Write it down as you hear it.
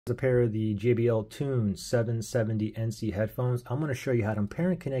A pair of the JBL Tune 770 NC headphones. I'm going to show you how to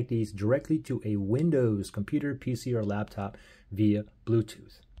pair and connect these directly to a Windows computer, PC, or laptop via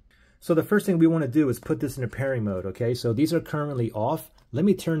Bluetooth. So the first thing we want to do is put this in a pairing mode, okay? So these are currently off. Let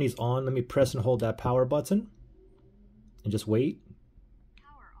me turn these on. Let me press and hold that power button and just wait.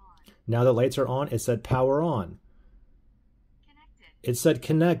 Power on. Now the lights are on. It said power on. It said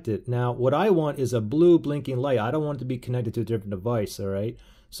connected. Now what I want is a blue blinking light. I don't want it to be connected to a different device, all right?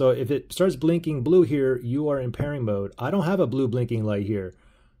 So if it starts blinking blue here, you are in pairing mode. I don't have a blue blinking light here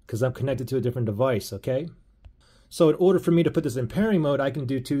because I'm connected to a different device, okay? So in order for me to put this in pairing mode, I can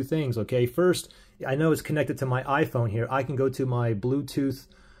do two things, okay? First, I know it's connected to my iPhone here. I can go to my Bluetooth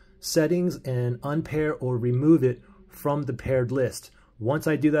settings and unpair or remove it from the paired list. Once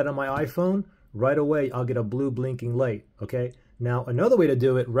I do that on my iPhone, right away I'll get a blue blinking light, okay? Now another way to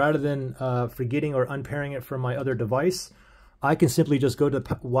do it, rather than forgetting or unpairing it from my other device, I can simply just go to,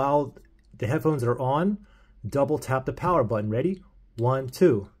 while the headphones are on, double tap the power button. Ready? 1,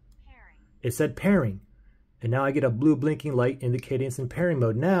 2. Pairing. It said pairing. And now I get a blue blinking light indicating it's in pairing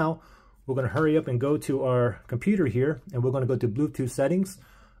mode. Now, we're going to hurry up and go to our computer here, and we're going to go to Bluetooth settings.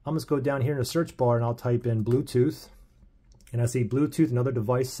 I'm just going to go down here in the search bar, and I'll type in Bluetooth. And I see Bluetooth and other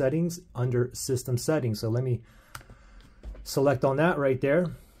device settings under system settings. So let me select on that right there.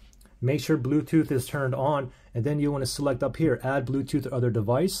 Make sure Bluetooth is turned on, and then you want to select up here, add Bluetooth or other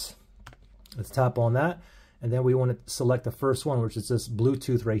device. Let's tap on that, and then we want to select the first one, which is this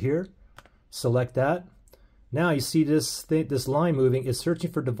Bluetooth right here. Select that. Now you see this line moving is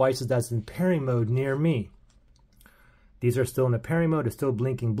searching for devices that's in pairing mode near me. These are still in the pairing mode, it's still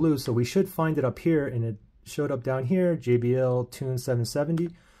blinking blue, so we should find it up here, and it showed up down here, JBL Tune 770.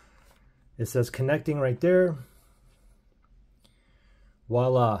 It says connecting right there.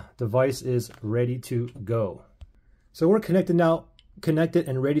 Voila, device is ready to go. So we're connected now, connected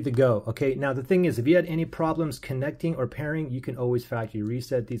and ready to go. Okay, now the thing is, if you had any problems connecting or pairing, you can always factory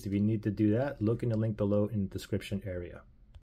reset these. If you need to do that, look in the link below in the description area.